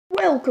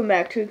Welcome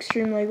back to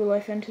Extreme Lego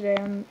Life, and today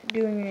I'm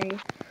doing a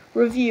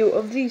review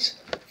of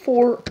these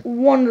 4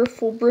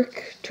 wonderful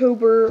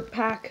Bricktober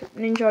pack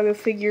Ninjago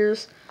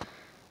figures.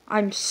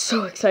 I'm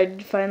so excited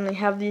to finally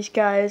have these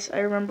guys. I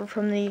remember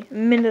from the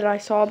minute I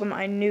saw them,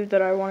 I knew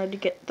that I wanted to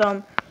get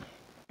them.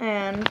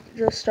 And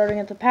just starting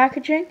at the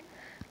packaging,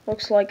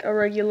 looks like a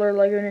regular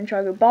Lego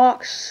Ninjago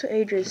box,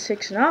 ages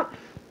 6 and up.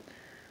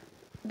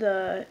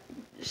 The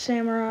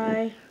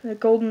samurai, the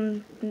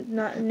golden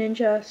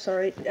ninja,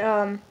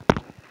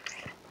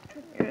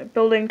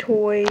 building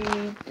toy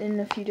in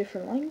a few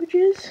different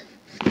languages,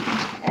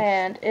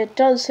 and it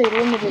does say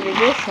limited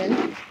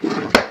edition.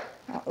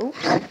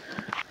 Oops.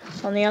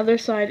 On the other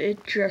side,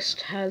 it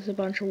just has a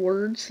bunch of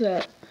words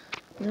that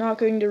I'm not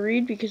going to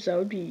read because that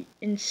would be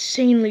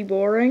insanely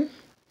boring.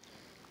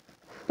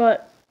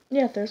 But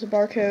yeah, there's a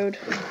barcode.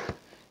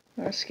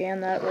 I'm gonna scan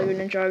that. Lego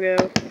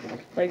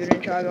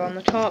Ninjago on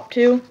the top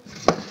too.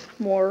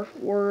 More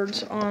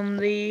words on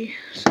the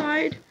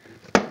side,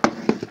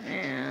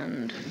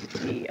 and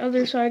the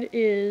other side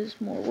is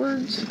more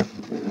words.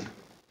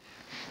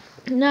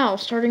 Now,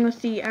 starting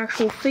with the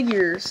actual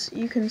figures,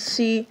 you can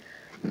see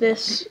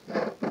this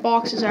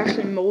box is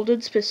actually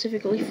molded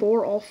specifically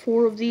for all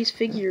 4 of these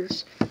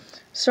figures.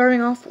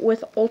 Starting off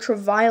with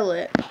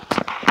Ultraviolet.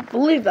 I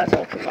believe that's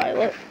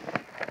Ultraviolet.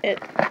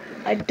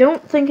 I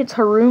don't think it's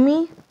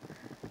Harumi.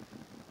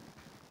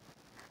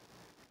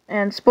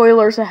 And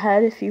spoilers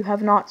ahead, if you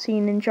have not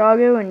seen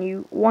Ninjago and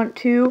you want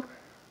to,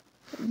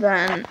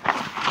 then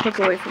click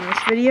away from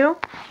this video.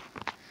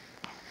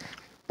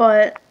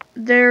 But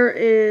there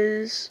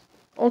is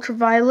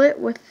Ultraviolet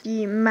with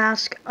the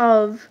mask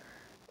of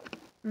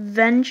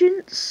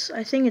Vengeance.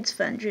 I think it's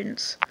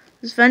Vengeance.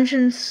 It's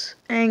Vengeance,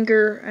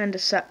 Anger, and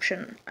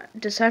Deception.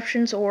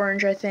 Deception's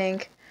orange, I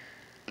think,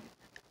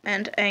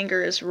 and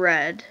Anger is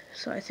red.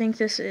 So I think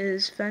this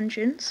is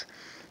Vengeance.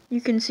 You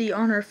can see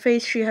on her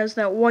face she has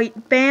that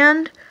white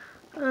band,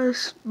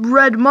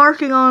 red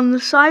marking on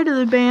the side of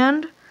the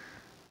band,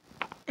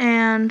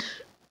 and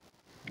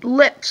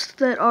lips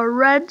that are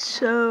red,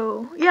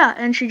 so yeah,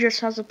 and she just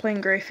has a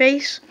plain gray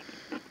face.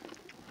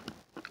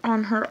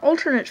 On her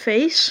alternate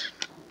face,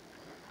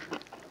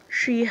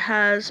 she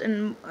has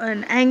an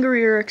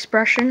angrier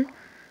expression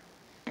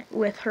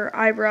with her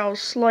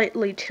eyebrows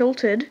slightly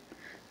tilted.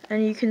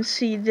 And you can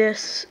see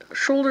this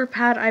shoulder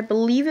pad. I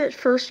believe it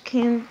first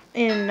came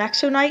in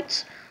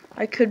Nexonites.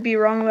 I could be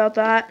wrong about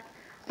that,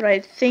 but I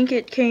think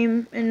it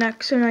came in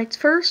Nexonites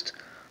first.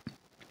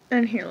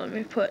 And here, let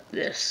me put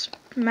this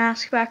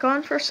mask back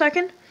on for a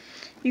second.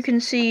 You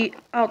can see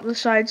out the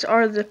sides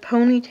are the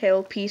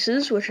ponytail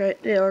pieces, which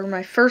are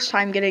my first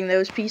time getting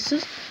those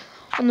pieces.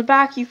 On the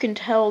back, you can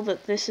tell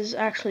that this is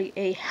actually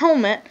a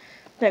helmet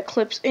that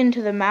clips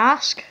into the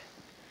mask.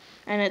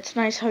 And it's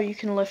nice how you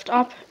can lift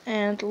up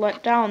and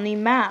let down the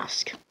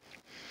mask.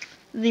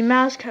 The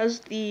mask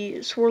has the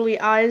swirly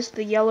eyes,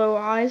 the yellow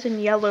eyes,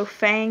 and yellow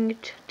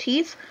fanged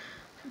teeth.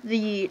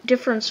 The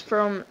difference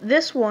from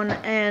this one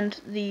and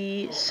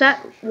the set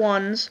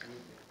ones,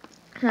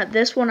 that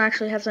this one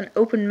actually has an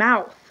open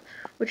mouth,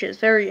 which is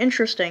very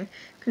interesting.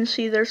 You can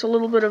see there's a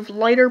little bit of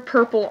lighter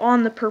purple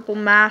on the purple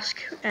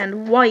mask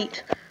and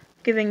white,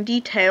 giving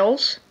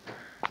details.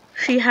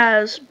 She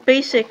has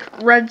basic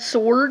red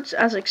swords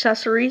as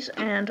accessories,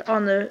 and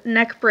on the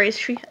neck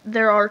brace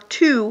there are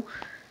 2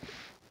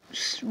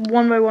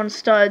 1x1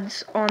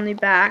 studs on the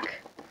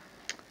back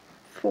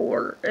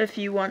for if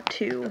you want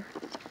to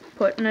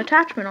put an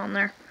attachment on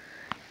there.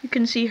 You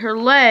can see her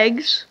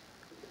legs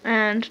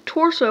and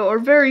torso are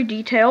very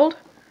detailed,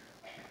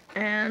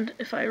 and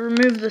if I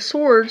remove the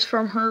swords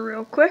from her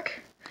real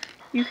quick,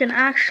 you can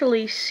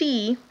actually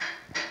see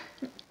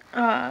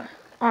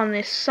on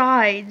the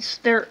sides,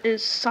 there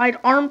is side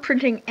arm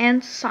printing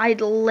and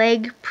side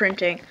leg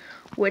printing,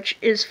 which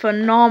is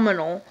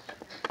phenomenal.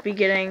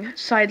 Getting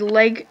side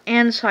leg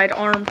and side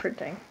arm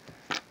printing.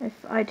 If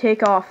I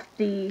take off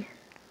the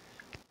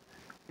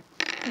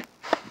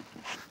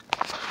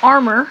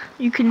armor,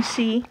 you can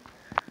see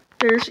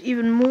there's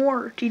even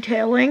more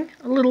detailing.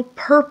 A little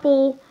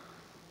purple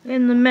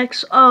in the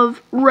mix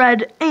of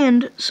red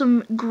and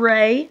some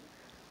gray.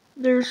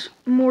 There's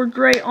more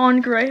gray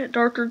on gray, a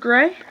darker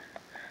gray.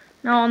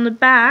 Now on the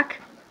back,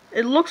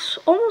 it looks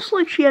almost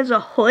like she has a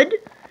hood.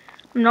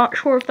 I'm not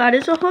sure if that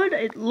is a hood.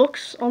 It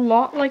looks a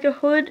lot like a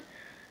hood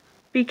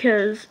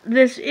because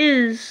this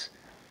is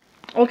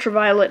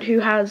Ultraviolet, who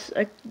has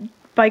a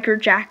biker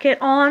jacket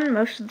on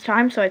most of the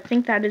time, so I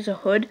think that is a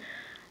hood.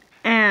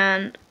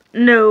 And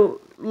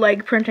no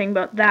leg printing,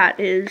 but that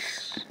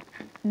is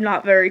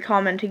not very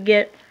common to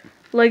get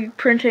leg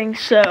printing.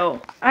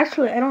 So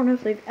actually, I don't know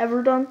if they've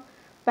ever done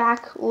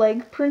back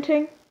leg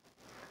printing.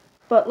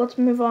 But let's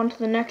move on to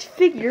the next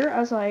figure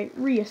as I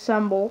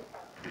reassemble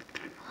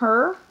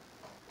her.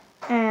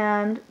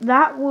 And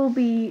that will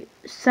be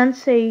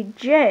Sensei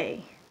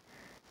J.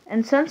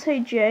 And Sensei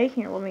J,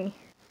 here,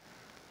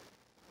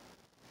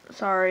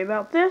 sorry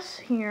about this,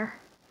 here.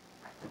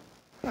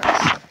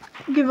 Let's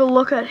give a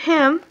look at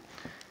him.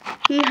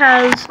 He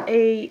has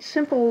a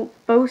simple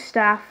bow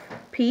staff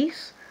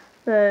piece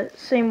the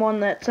same one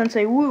that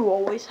Sensei Wu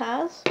always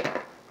has.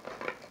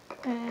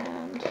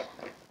 And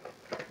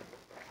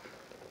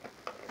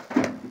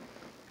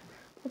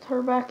with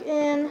her back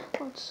in,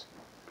 let's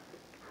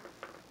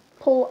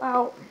pull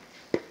out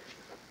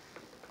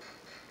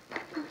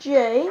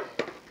J.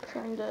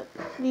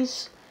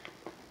 These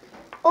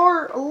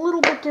are a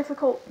little bit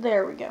difficult.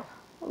 There we go.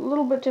 A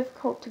little bit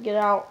difficult to get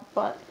out,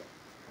 but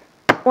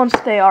once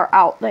they are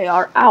out, they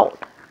are out.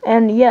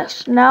 And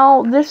yes,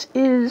 now this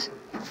is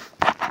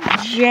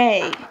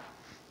J.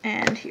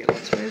 And here,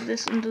 let's move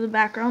this into the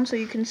background so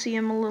you can see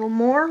him a little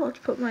more. Let's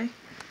put my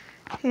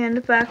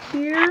hand back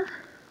here.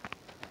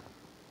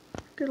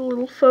 Get a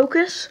little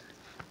focus.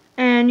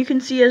 And you can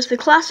see as the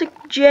classic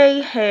J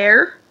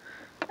hair.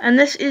 And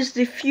this is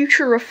the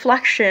future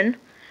reflection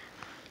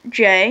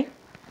J.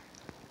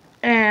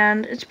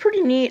 And it's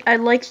pretty neat. I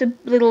like the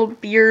little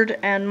beard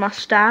and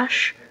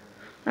mustache.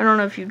 I don't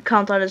know if you'd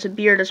count that as a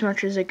beard as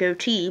much as a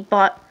goatee,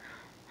 but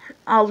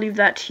I'll leave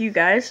that to you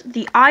guys.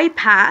 The eye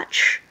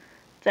patch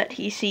that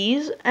he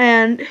sees,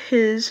 and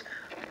his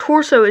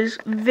torso is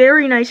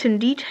very nice and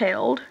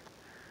detailed,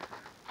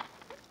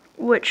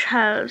 which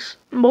has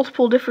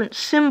multiple different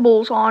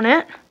symbols on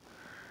it.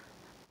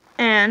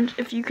 And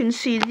if you can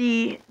see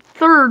the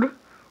third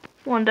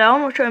one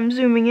down, which I'm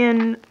zooming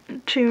in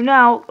to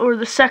now, or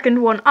the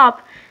second one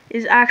up,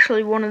 is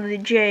actually one of the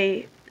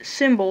J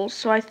symbols.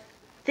 So I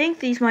think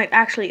these might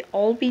actually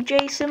all be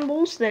J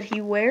symbols that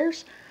he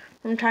wears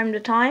from time to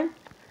time.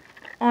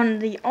 On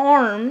the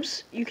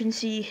arms, you can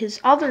see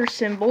his other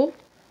symbol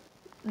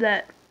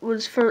that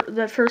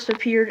first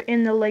appeared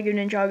in the Lego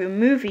Ninjago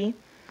movie,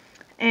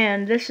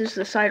 and this is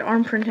the side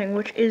arm printing,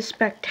 which is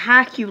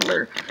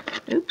spectacular.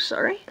 Oops,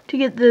 sorry. To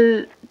get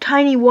the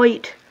tiny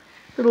white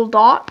little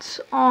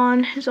dots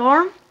on his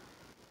arm,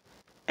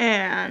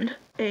 and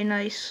a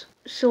nice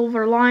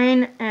silver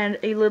line, and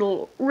a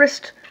little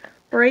wrist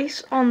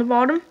brace on the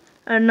bottom.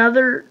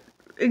 Another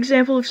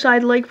example of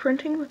side leg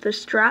printing with the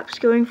straps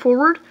going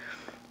forward,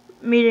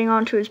 meeting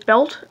onto his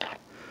belt.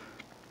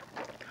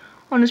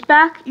 On his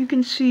back, you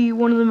can see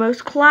one of the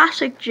most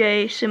classic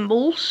J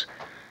symbols,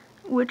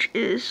 which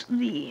is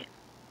the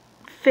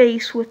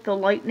face with the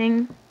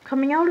lightning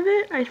coming out of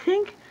it, I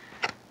think.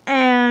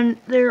 And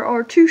there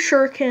are two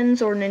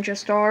shurikens or ninja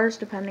stars,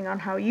 depending on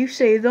how you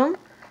say them,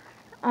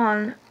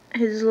 on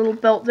his little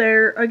belt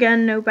there.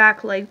 Again, no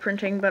back leg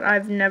printing, but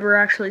I've never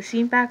actually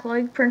seen back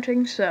leg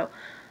printing, so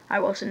I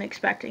wasn't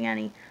expecting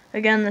any.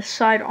 Again, the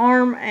side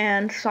arm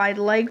and side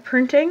leg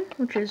printing,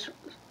 which is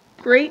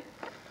great.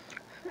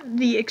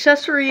 The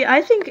accessory,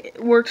 I think,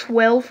 works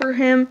well for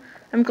him.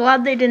 I'm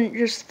glad they didn't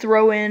just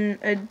throw in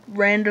a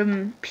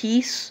random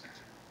piece,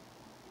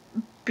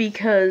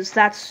 because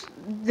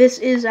this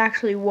is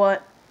actually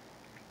what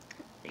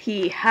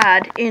he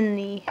had in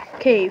the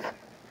cave,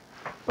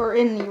 or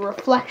in the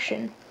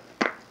reflection.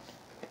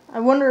 I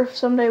wonder if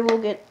someday we'll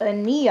get a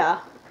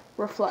Nia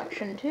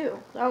reflection too.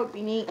 That would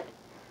be neat.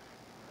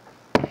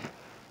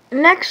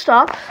 Next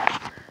up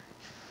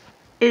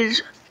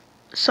is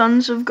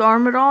Sons of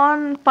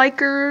Garmadon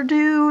biker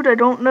dude. I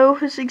don't know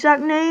his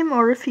exact name,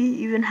 or if he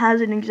even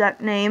has an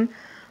exact name,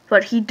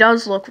 but he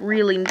does look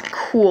really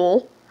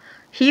cool.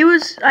 He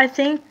was, I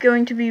think,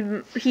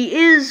 he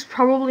is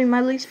probably my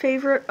least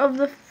favorite of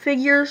the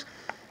figures,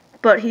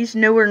 but he's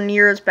nowhere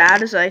near as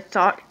bad as I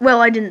thought.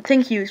 Well, I didn't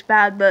think he was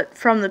bad, but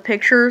from the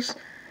pictures,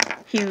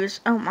 he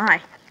was, oh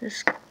my,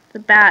 the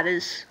bat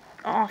is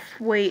off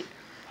weight.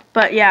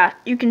 But yeah,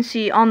 you can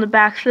see on the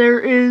back there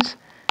is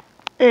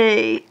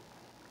a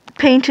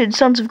painted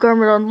Sons of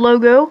Garmadon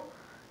logo,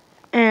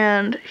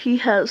 and he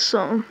has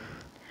some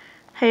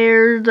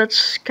hair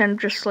that's kind of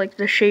just like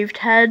the shaved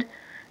head.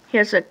 He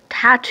has a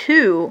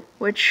tattoo,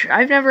 which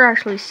I've never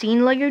actually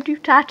seen Lego do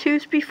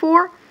tattoos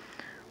before,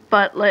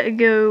 but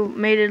Lego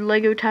made a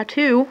Lego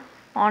tattoo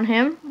on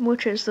him,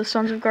 which is the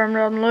Sons of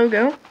Garmadon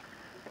logo.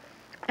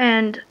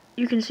 And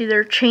you can see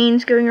there are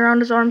chains going around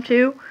his arm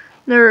too.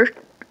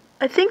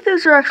 I think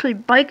those are actually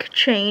bike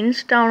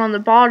chains down on the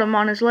bottom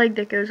on his leg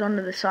that goes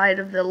onto the side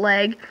of the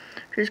leg,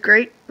 which is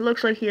great. It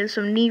looks like he has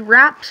some knee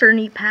wraps or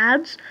knee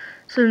pads,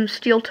 some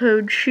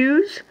steel-toed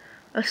shoes,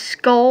 a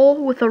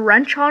skull with a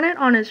wrench on it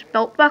on his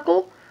belt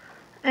buckle,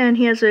 and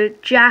he has a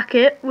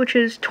jacket which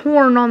is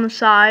torn on the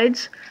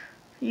sides,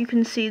 you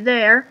can see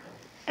there,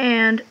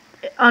 and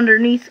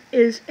underneath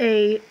is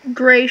a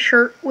gray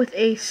shirt with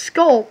a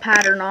skull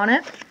pattern on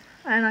it,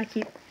 and I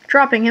keep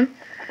dropping him.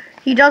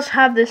 He does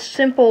have this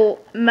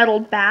simple metal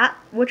bat,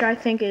 which I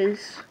think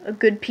is a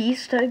good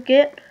piece to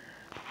get.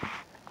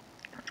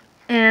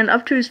 And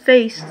up to his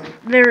face,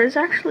 there is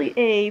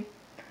actually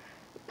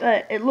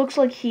it looks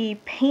like he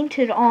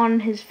painted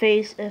on his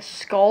face a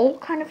skull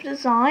kind of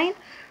design,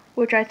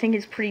 which I think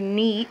is pretty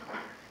neat.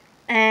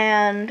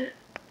 And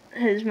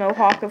his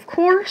mohawk, of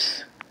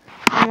course.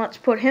 And let's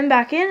put him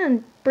back in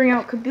and bring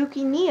out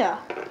Kabuki Nia.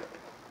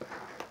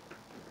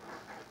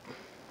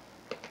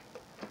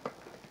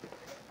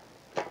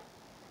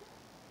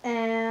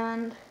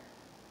 And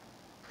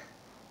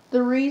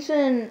the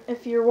reason,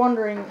 if you're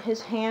wondering,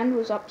 his hand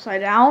was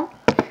upside down,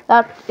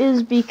 that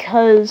is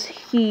because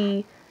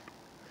he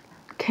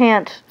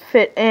can't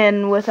fit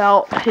in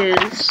without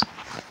his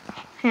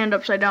hand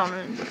upside down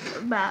in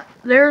the bat.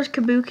 There's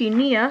Kabuki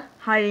Nia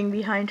hiding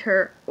behind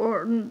her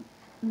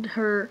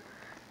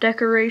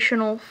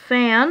decorational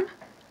fan.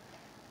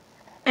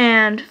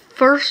 And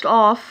first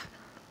off,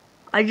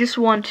 I just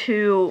want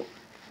to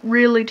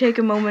really take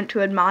a moment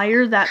to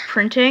admire that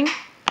printing,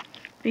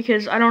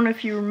 because I don't know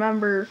if you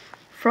remember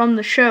from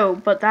the show,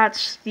 but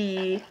that's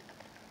the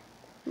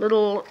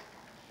little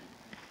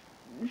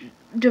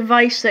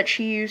device that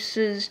she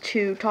uses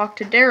to talk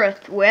to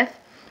Dareth with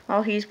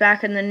while he's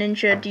back in the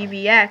Ninja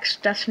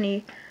DBX,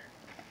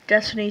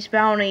 Destiny's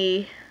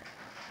Bounty,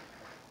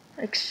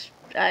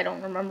 I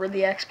don't remember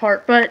the X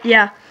part, but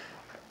yeah.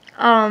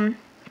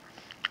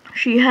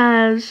 She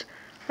has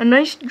a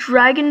nice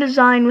dragon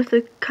design with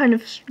a kind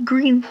of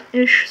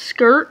greenish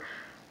skirt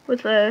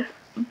with a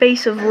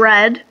base of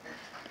red.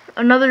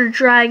 Another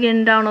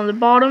dragon down on the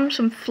bottom,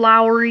 some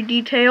flowery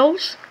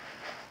details.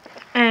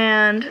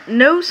 And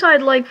no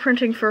side leg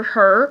printing for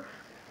her,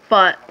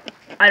 but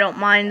I don't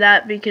mind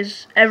that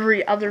because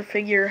every other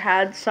figure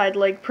had side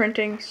leg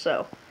printing,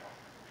 so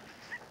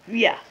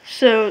yeah.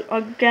 So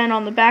again,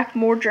 on the back,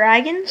 more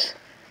dragons.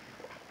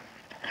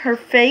 Her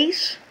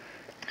face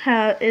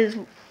is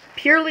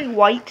purely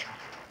white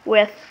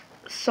with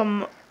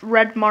some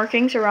red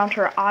markings around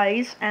her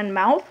eyes and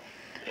mouth,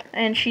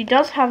 and she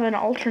does have an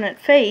alternate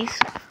face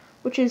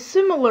which is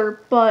similar,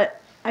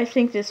 but I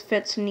think this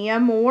fits Nia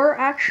more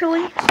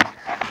actually,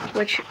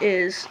 which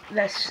is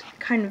this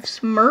kind of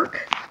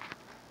smirk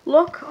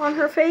look on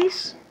her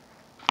face.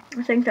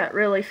 I think that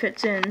really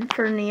fits in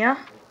for Nia.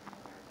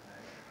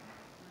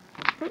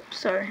 Oops,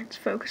 sorry, it's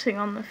focusing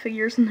on the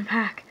figures in the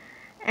back.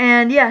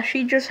 And yeah,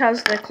 she just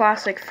has the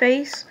classic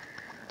face.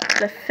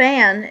 The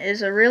fan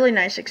is a really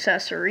nice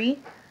accessory.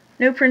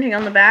 No printing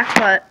on the back,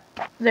 but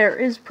there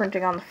is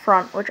printing on the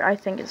front, which I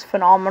think is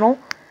phenomenal.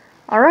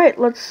 Alright,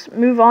 let's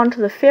move on to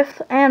the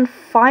fifth and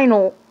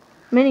final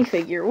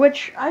minifigure,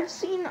 which I've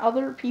seen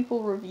other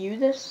people review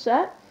this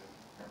set,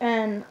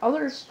 and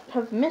others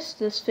have missed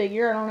this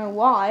figure. I don't know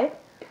why,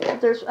 but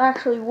there's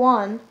actually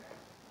one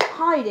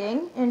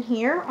hiding in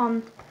here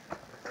on.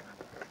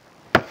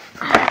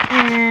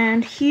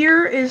 And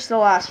here is the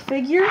last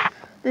figure.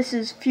 This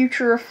is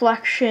Future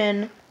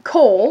Reflection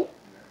Cole,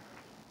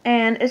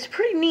 and it's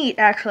pretty neat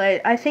actually.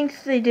 I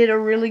think they did a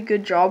really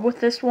good job with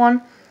this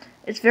one.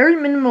 It's very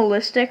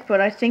minimalistic,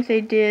 but I think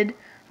they did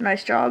a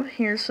nice job.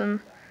 Here's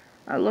some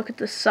look at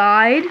the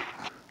side,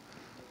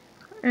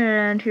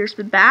 and here's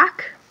the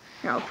back.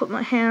 Now I'll put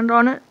my hand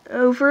on it,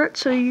 over it,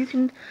 so you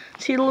can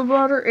see it a little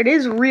better. It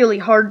is really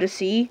hard to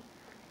see,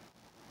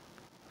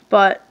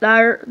 but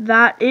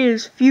that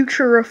is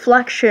Future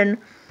Reflection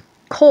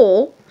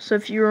Cole. So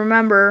if you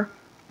remember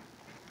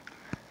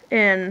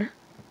in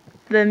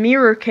the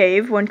mirror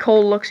cave, when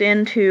Cole looks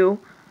into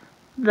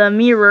the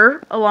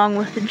mirror along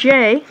with the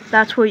J,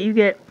 that's what you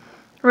get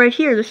right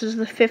here. This is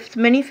the fifth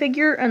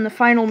minifigure and the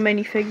final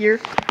minifigure.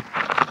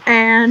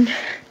 And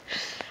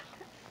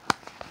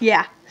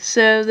yeah,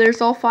 so there's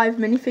all 5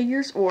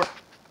 minifigures, or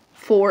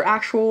 4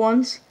 actual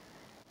ones.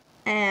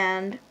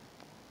 And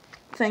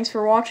thanks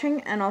for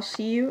watching, and I'll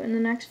see you in the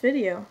next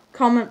video.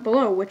 Comment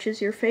below which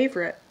is your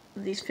favorite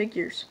of these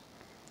figures.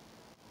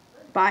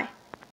 Bye.